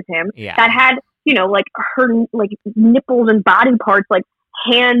bed with him that had, you know, like her like nipples and body parts like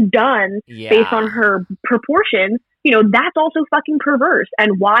hand done based on her proportions. You know, that's also fucking perverse.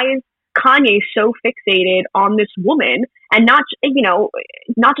 And why is Kanye so fixated on this woman and not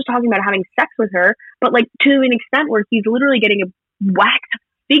just talking about having sex with her, but like to an extent where he's literally getting a waxed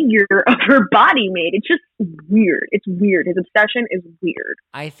figure of her body made? It's just weird. It's weird. His obsession is weird.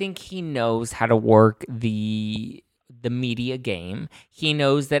 I think he knows how to work the media game. He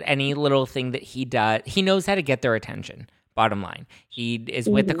knows that any little thing that he does, he knows how to get their attention. Bottom line, he is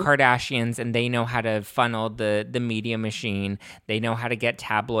with the Kardashians, and they know how to funnel the media machine. They know how to get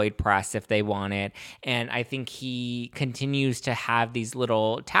tabloid press if they want it. And I think he continues to have these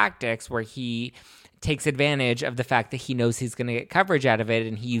little tactics where he takes advantage of the fact that he knows he's going to get coverage out of it,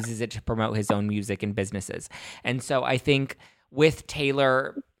 and he uses it to promote his own music and businesses. And so I think with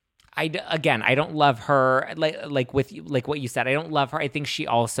Taylor, I don't love her, like what you said. I don't love her. I think she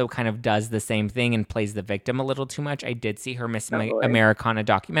also kind of does the same thing and plays the victim a little too much. I did see her Miss Americana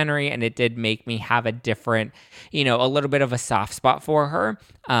documentary, and it did make me have a different, you know, a little bit of a soft spot for her.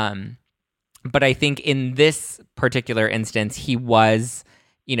 But I think in this particular instance, he was,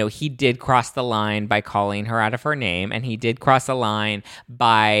 you know, he did cross the line by calling her out of her name, and he did cross a line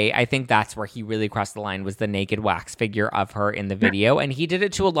by, I think that's where he really crossed the line, was the naked wax figure of her in the video. And he did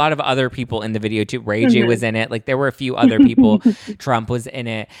it to a lot of other people in the video too. Ray J was in it. Like, there were a few other people. Trump was in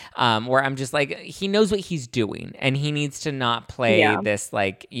it, where I'm just like, he knows what he's doing, and he needs to not play this,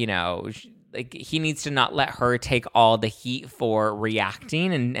 like, you know, like, he needs to not let her take all the heat for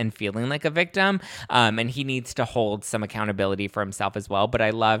reacting and feeling like a victim. And he needs to hold some accountability for himself as well. But I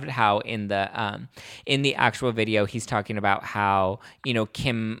loved how in the actual video, he's talking about how, you know,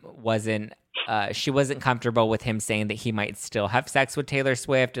 Kim she wasn't comfortable with him saying that he might still have sex with Taylor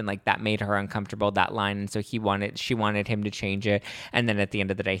Swift, and like that made her uncomfortable, that line. And so she wanted him to change it. And then at the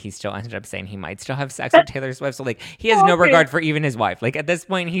end of the day, he still ended up saying he might still have sex with Taylor Swift. So like, he has no regard for even his wife. Like, at this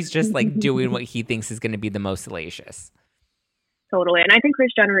point, he's just like doing what he thinks is going to be the most salacious. Totally. And I think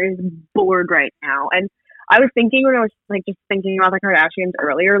Kris Jenner is bored right now. And I was thinking, when I was like just thinking about the Kardashians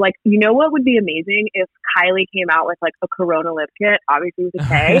earlier, like, you know what would be amazing if Kylie came out with like a Corona lip kit, obviously with a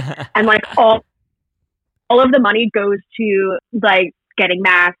K, and like all of the money goes to like getting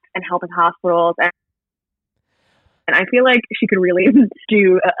masks and helping hospitals, and I feel like she could really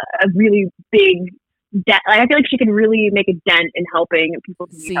do a really big dent. Like, I feel like she can really make a dent in helping people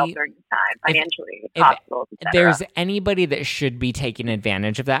who need help during this time financially, hospitals, etc. If there's anybody that should be taking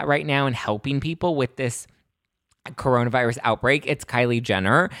advantage of that right now and helping people with this coronavirus outbreak, it's Kylie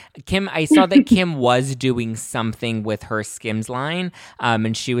Jenner. I saw that Kim was doing something with her Skims line,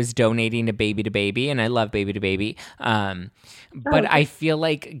 and she was donating to Baby, and I love Baby. But I feel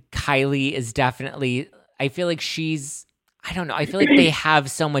like Kylie is definitely, I feel like she's, I don't know. I feel like they have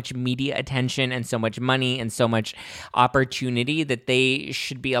so much media attention and so much money and so much opportunity that they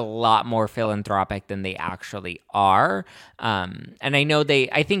should be a lot more philanthropic than they actually are. And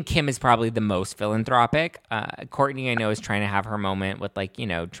I think Kim is probably the most philanthropic. Kourtney, I know, is trying to have her moment with, like, you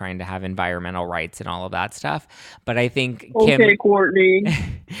know, trying to have environmental rights and all of that stuff. But I think Kim, Kourtney.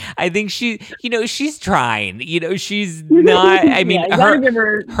 I think she's trying. You know, she's not. I mean,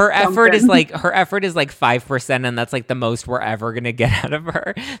 her effort is like 5%, and that's like the most we're ever gonna get out of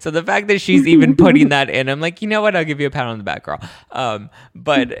her. So the fact that she's even putting that in, I'm like, you know what? I'll give you a pat on the back, girl.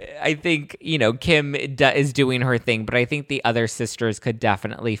 But I think, you know, Kim is doing her thing, but I think the other sisters could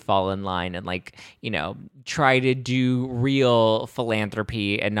definitely fall in line and, like, you know, try to do real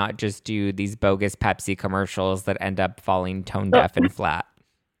philanthropy and not just do these bogus Pepsi commercials that end up falling tone deaf and flat.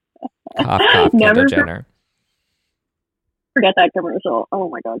 Cough, cough, Kendall Jenner. Forget that commercial. Oh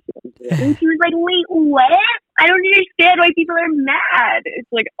my God. She was like, wait, what? I don't understand why people are mad. It's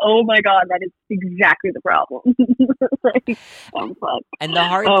like, oh my God, that is exactly the problem. Like, oh, fuck. And the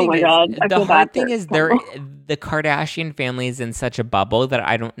hard Oh thing my is, God. I feel bad for the Kardashian family is in such a bubble that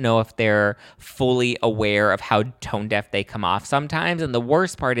I don't know if they're fully aware of how tone deaf they come off sometimes. And the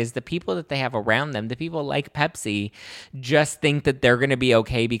worst part is the people that they have around them, the people like Pepsi, just think that they're going to be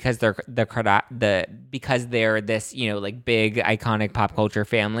okay because because they're this, you know, like big iconic pop culture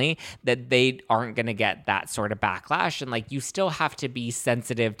family, that they aren't going to get that sort of backlash. And like, you still have to be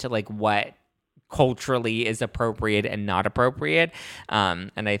sensitive to like what culturally is appropriate and not appropriate.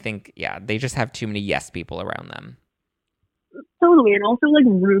 And I think, yeah, they just have too many yes people around them. Totally. And also like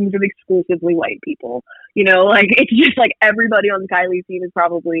rooms of exclusively white people, you know, like it's just like everybody on Kylie's team is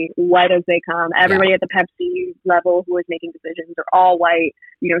probably white as they come. Everybody at the Pepsi level who is making decisions are all white,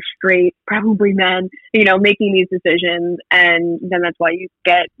 you know, straight, probably men, you know, making these decisions. And then that's why you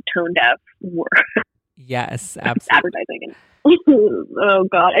get tone deaf work. Yes, absolutely. Advertising. Oh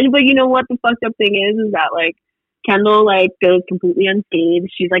God. But you know what the fucked up thing is that like Kendall like goes completely unscathed.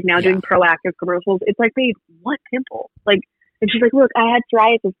 She's like now doing proactive commercials. It's like, babe, what pimple? Like, and she's like, look, I had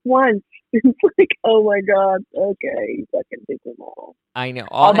psoriasis once. It's like, oh my God, okay, you fucking take them all. I know.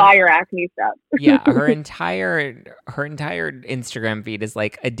 I'll buy your acne stuff. Yeah, her entire Instagram feed is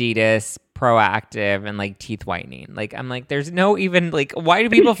like Adidas, proactive, and like teeth whitening. Like, I'm like, there's no even like, why do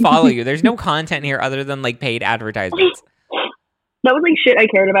people follow you? There's no content here other than like paid advertisements. That was like shit I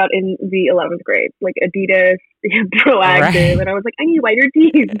cared about in the 11th grade, like Adidas, proactive, right. And I was like, I need whiter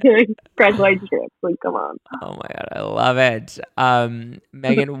teeth. Press white strips. Like, come on. Oh my God, I love it.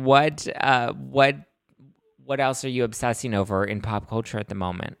 Megan, what else are you obsessing over in pop culture at the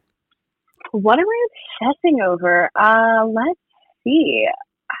moment? What am I obsessing over? Let's see.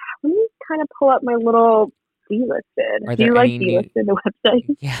 Let me kind of pull up my little D-listed. Do you like D-listed, the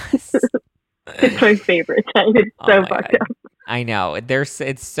website? Yes. It's my favorite. It's so fucked up. I know.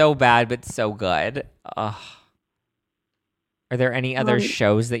 It's so bad, but so good. Ugh. Are there any other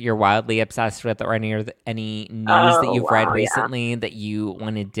shows that you're wildly obsessed with, or any news that you've read recently that you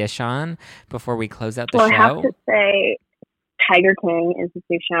want to dish on before we close out the show? I have to say, Tiger King is this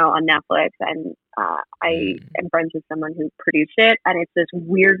new show on Netflix, and I am friends with someone who produced it, and it's this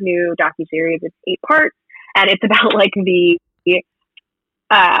weird new docuseries. It's 8 parts, and it's about like the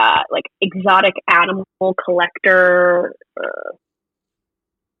like exotic animal collector,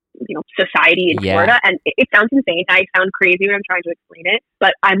 you know, society in Florida. And it sounds insane. I sound crazy when I'm trying to explain it,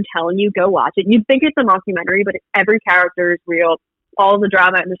 but I'm telling you, go watch it. You'd think it's a mockumentary, but every character is real. All the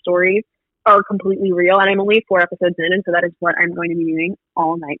drama and the stories are completely real. And I'm only 4 episodes in, and so that is what I'm going to be doing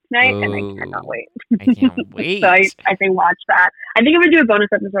all night tonight. Ooh, and I cannot wait. I can't wait. So I say watch that. I think I'm going to do a bonus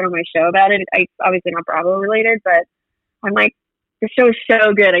episode on my show about it. It's obviously not Bravo related, but I'm like, the show is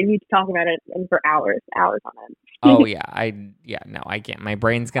so good. I need to talk about it for hours on it. Oh yeah, no, I can't. My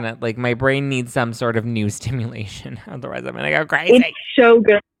brain's gonna my brain needs some sort of new stimulation. Otherwise, I'm gonna go crazy. It's so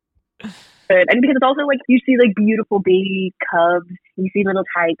good. And because it's also like you see like beautiful baby cubs, you see little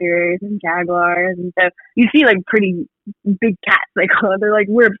tigers and jaguars, and so you see like pretty big cats. Like they're like,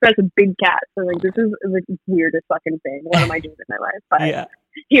 we're obsessed with big cats. So like this is the weirdest fucking thing. What am I doing with my life? But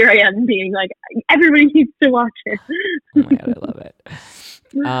here I am being like, everybody needs to watch it. Oh my God, I love it.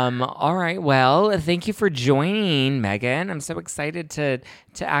 All right. Well, thank you for joining, Megan. I'm so excited to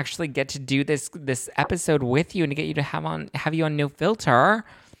actually get to do this episode with you and to get you to have you on No Filter.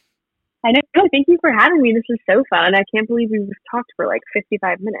 I know. Thank you for having me. This is so fun. I can't believe we've talked for like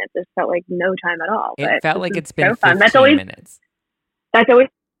 55 minutes. It felt like no time at all. It felt like it's been 15 minutes. That's always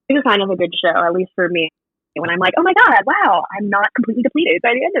a sign of a good show, at least for me. When I'm like, oh my God, wow, I'm not completely depleted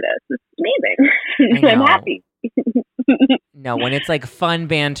by the end of this. This is amazing. I'm happy. No, when it's like fun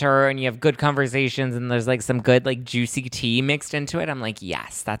banter and you have good conversations and there's like some good like juicy tea mixed into it, I'm like,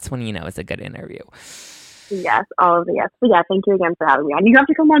 yes, that's when you know it's a good interview. Yes, all of the yes. But yeah, thank you again for having me on. You have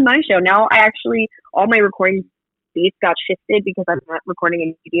to come on my show. Now all my recording dates got shifted because I'm not recording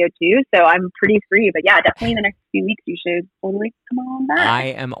a video too, so I'm pretty free. But yeah, definitely in the next few weeks you should totally come on back. I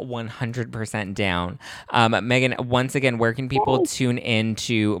am 100% down. Megan, once again, where can people tune in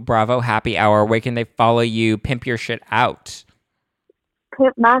to Bravo Happy Hour? Where can they follow you? Pimp your shit out.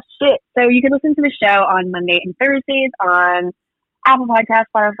 Pimp my shit. So you can listen to the show on Monday and Thursdays on Apple Podcasts,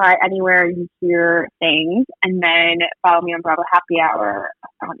 Spotify, anywhere you hear things, and then follow me on Bravo Happy Hour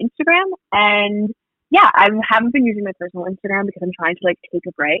on Instagram. And yeah, I haven't been using my personal Instagram because I'm trying to like take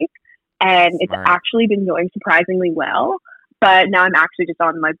a break, and it's actually been going surprisingly well. But now I'm actually just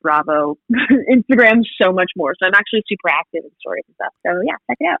on my Bravo Instagram so much more. So I'm actually super active in stories and stuff. So yeah,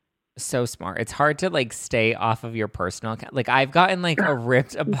 check it out. So smart. It's hard to like stay off of your personal account. Like I've gotten like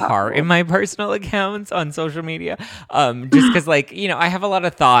ripped apart in my personal accounts on social media. Just because like, I have a lot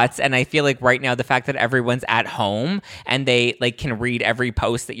of thoughts, and I feel like right now the fact that everyone's at home and they like can read every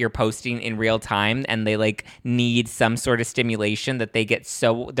post that you're posting in real time, and they like need some sort of stimulation, that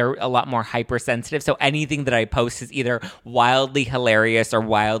they're a lot more hypersensitive. So anything that I post is either wildly hilarious or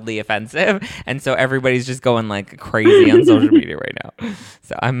wildly offensive. And so everybody's just going like crazy on social media right now.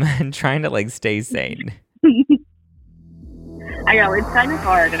 So I'm trying to like stay sane. I know, it's kind of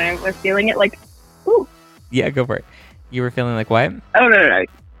hard, and I was feeling it like, ooh. Yeah, go for it. You were feeling like what? Oh, no.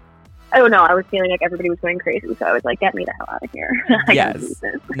 Oh, no, I was feeling like everybody was going crazy, so I was like, get me the hell out of here. Yes.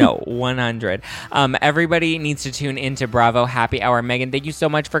 No, 100. Everybody needs to tune into Bravo Happy Hour. Megan, thank you so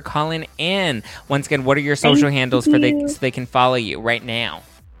much for calling in. Once again, what are your social handles so they can follow you right now?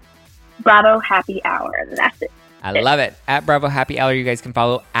 Bravo Happy Hour, that's it. I love it. At Bravo Happy Hour, you guys can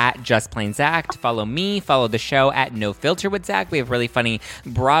follow at Just Plain Zach. To follow me, follow the show at No Filter with Zach. We have really funny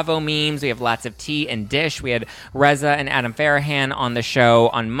Bravo memes. We have lots of tea and dish. We had Reza and Adam Farahan on the show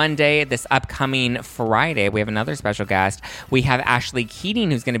on Monday. This upcoming Friday, we have another special guest. We have Ashley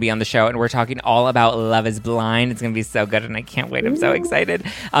Keating, who's going to be on the show, and we're talking all about Love is Blind. It's going to be so good, and I can't wait. I'm so excited.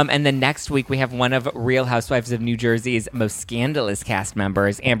 And then next week, we have one of Real Housewives of New Jersey's most scandalous cast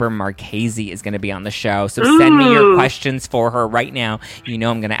members, Amber Marchese, is going to be on the show. So send me your questions for her right now. I'm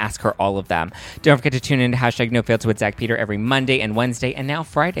going to ask her all of them. Don't forget to tune in to #NoFilter with Zach Peter every Monday and Wednesday, and now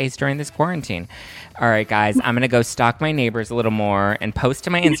Fridays during this quarantine. All right, guys, I'm going to go stalk my neighbors a little more and post to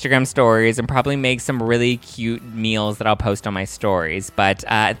my Instagram stories, and probably make some really cute meals that I'll post on my stories. But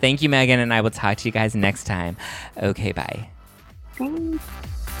thank you, Megan, and I will talk to you guys next time. Okay, bye. Thanks.